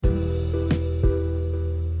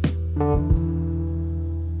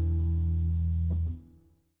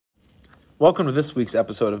Welcome to this week's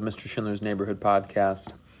episode of Mr. Schindler's Neighborhood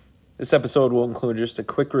Podcast. This episode will include just a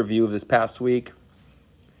quick review of this past week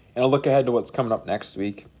and a look ahead to what's coming up next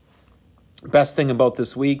week. Best thing about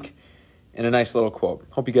this week and a nice little quote.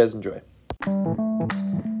 Hope you guys enjoy. All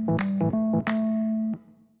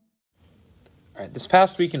right, this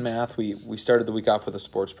past week in math, we started the week off with a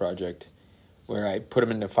sports project where I put them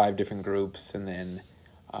into 5 different groups and then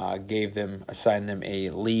assigned them a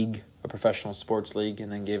league, a professional sports league,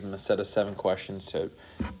 and then gave them a set of 7 questions to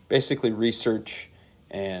basically research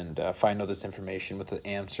and find out this information with the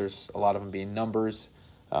answers, a lot of them being numbers.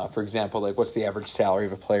 For example, like what's the average salary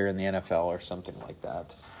of a player in the NFL or something like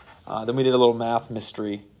that. Then we did a little math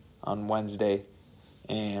mystery on Wednesday,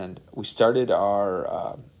 and we started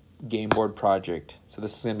our game board project. So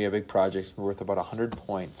this is going to be a big project. It's worth about 100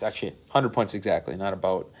 points. Actually, 100 points exactly, not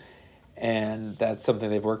about. And that's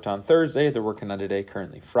something they've worked on Thursday. They're working on today,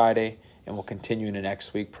 currently Friday, and we'll continue into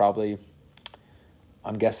next week probably,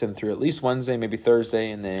 I'm guessing, through at least Wednesday, maybe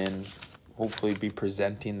Thursday, and then hopefully be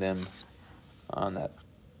presenting them on that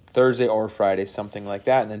Thursday or Friday, something like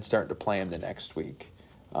that, and then starting to play them the next week.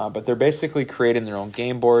 But they're basically creating their own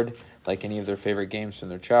game board, like any of their favorite games from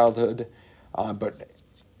their childhood, but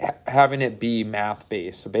having it be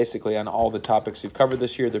math-based. So basically on all the topics we've covered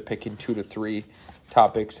this year, they're picking 2 to 3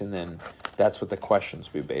 topics, and then that's what the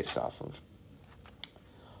questions will be based off of.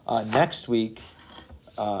 Next week,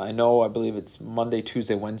 I believe it's Monday,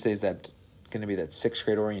 Tuesday, Wednesday is that going to be that 6th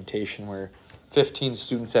grade orientation where 15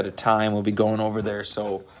 students at a time will be going over there.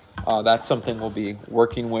 So that's something we'll be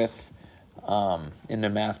working with in the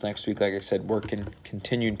math next week. Like I said,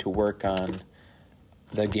 continuing to work on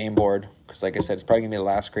the game board because, like I said, it's probably going to be the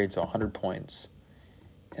last grade, so 100 points.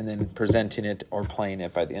 And then presenting it or playing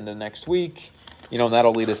it by the end of next week. And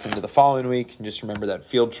that'll lead us into the following week. And just remember that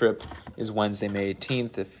field trip is Wednesday, May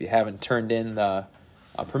 18th. If you haven't turned in the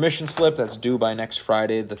permission slip, that's due by next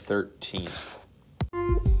Friday, the 13th.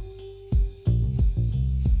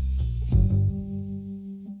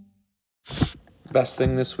 Best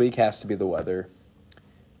thing this week has to be the weather.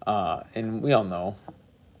 And we all know,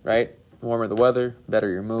 right? The warmer the weather, better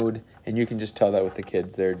your mood. And you can just tell that with the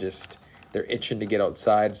kids. They're itching to get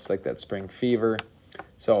outside. It's like that spring fever.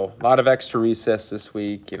 So a lot of extra recess this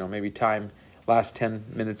week, maybe time, last 10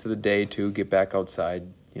 minutes of the day to get back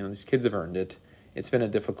outside. These kids have earned it. It's been a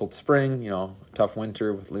difficult spring, tough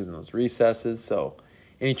winter with losing those recesses. So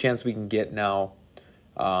any chance we can get now,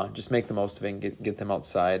 just make the most of it and get them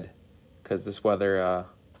outside because this weather,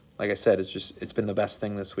 like I said, it's been the best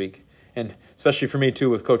thing this week. And especially for me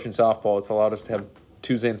too with coaching softball, it's allowed us to have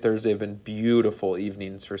Tuesday and Thursday have been beautiful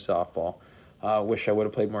evenings for softball. Wish I would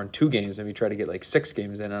have played more in 2 games, maybe try to get like 6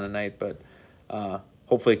 games in on a night, but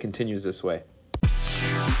hopefully it continues this way.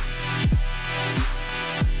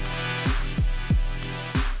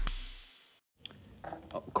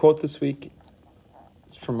 Quote this week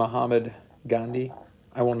is from Mahatma Gandhi.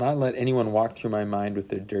 "I will not let anyone walk through my mind with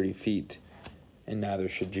their dirty feet, and neither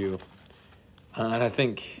should you." And I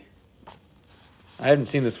think, I haven't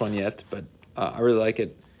seen this one yet, but I really like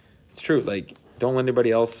it. It's true, don't let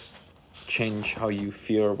anybody else change how you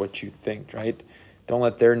feel or what you think, right? Don't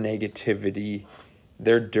let their negativity,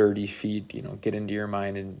 their dirty feet, get into your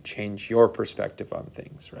mind and change your perspective on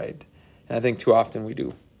things, right? And I think too often we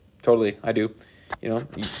do. Totally, I do.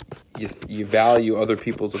 You value other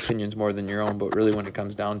people's opinions more than your own, but really when it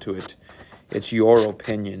comes down to it, it's your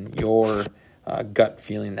opinion, your gut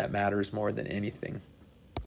feeling that matters more than anything.